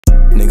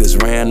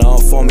Niggas ran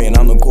off on me and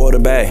I'm the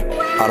quarterback.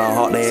 I done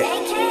hawk they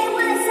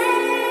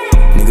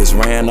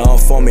Niggas ran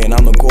off on me and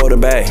I'm the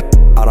quarterback.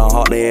 I done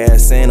hawk they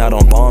ass in, I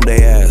done bomb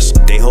they ass.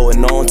 They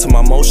holding on to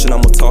my motion,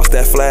 I'ma toss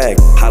that flag.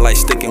 Highlight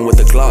sticking with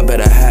the Glock,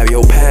 better have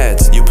your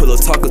pads. You pull a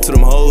talker to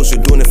them hoes,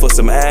 you're doing it for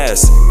some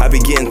ass. I be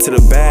getting to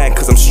the bag,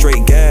 cause I'm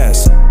straight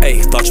gas.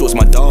 Ayy, thought you was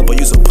my dog, but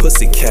you's a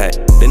pussy cat.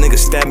 The nigga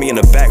stabbed me in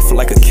the back for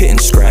like a kitten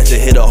scratch. It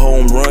hit a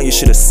home run, you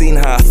should've seen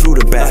how I threw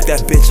the bat. Knocked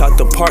that bitch out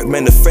the park,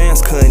 man, the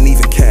fans couldn't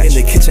even catch.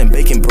 In the kitchen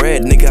baking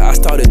bread, nigga, I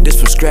started this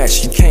from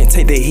scratch. You can't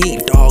take the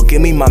heat, dog,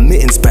 give me my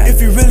mittens back. If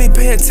you really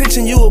pay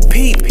attention, you will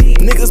peep.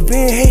 Niggas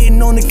been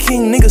hating on the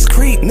king, niggas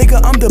creep. Nigga,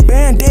 I'm the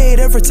band-aid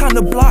every time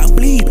the block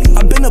bleed.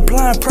 I been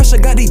applying pressure,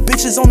 got these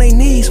bitches on their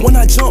knees. When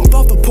I jumped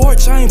off the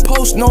porch, I ain't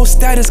post no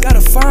status. Got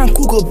a fine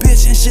cougar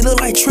bitch and she look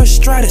like Trish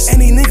Stratus.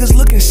 And these niggas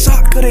looking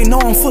shocked cause they know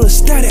I'm full of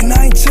static. And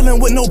I ain't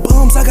chillin' with no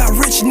bums, I got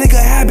rich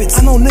nigga habits.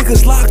 I know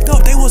niggas locked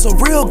up, they was a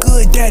real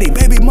good daddy.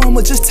 Baby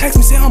mama just text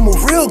me, say I'm a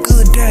real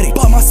good daddy.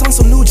 Bought my son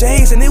some new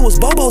J's and it was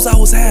Bobos I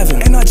was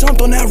having. And I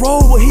jumped on that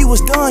road where he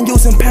was done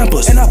using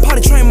Pampers. And I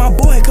potty trained my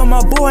boy cause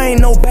my boy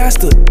ain't no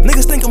bastard.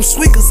 Niggas think I'm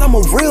sweet cause I'm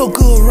a real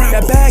good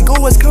rapper. That bag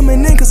always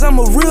coming in cause I'm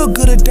a real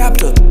good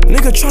adapter.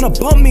 Nigga tryna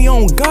bump me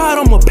on God,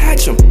 I'ma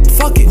patch him.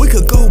 Fuck it, we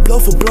could go blow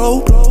for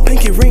blow.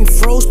 Pinky ring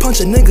froze, punch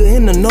a nigga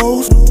in the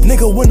nose.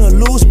 Nigga win or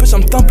lose, bitch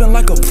I'm thumping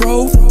like a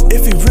pro.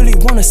 If you really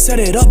wanna set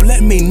it up,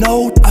 let me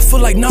know. I feel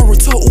like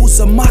Naruto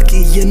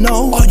Uzumaki, you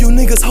know. All you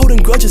niggas holding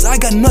grudges, I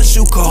got nuts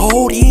you could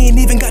hold. You ain't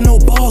even got no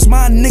balls,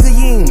 my nigga,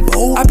 you ain't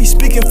bold. I be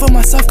speaking for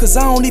myself cause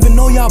I don't even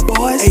know y'all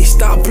boys. Ayy,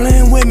 stop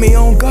playing with me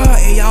on God,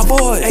 ayy, y'all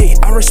boys. Ayy,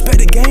 I respect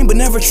the game but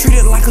never treat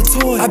it like a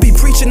toy. I be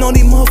preaching on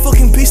these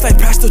motherfucking beats like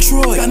Pastor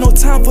Troy. Got no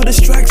time for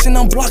distraction,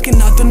 I'm blocking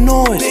out the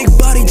noise. Big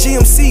body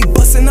GMC,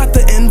 busting out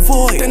the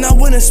Envoy. Then I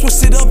went and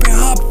switched it up and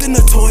hopped in the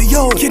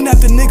Toyota.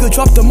 Kidnapped the nigga,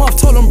 dropped him off,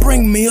 told him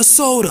bring me a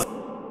soda.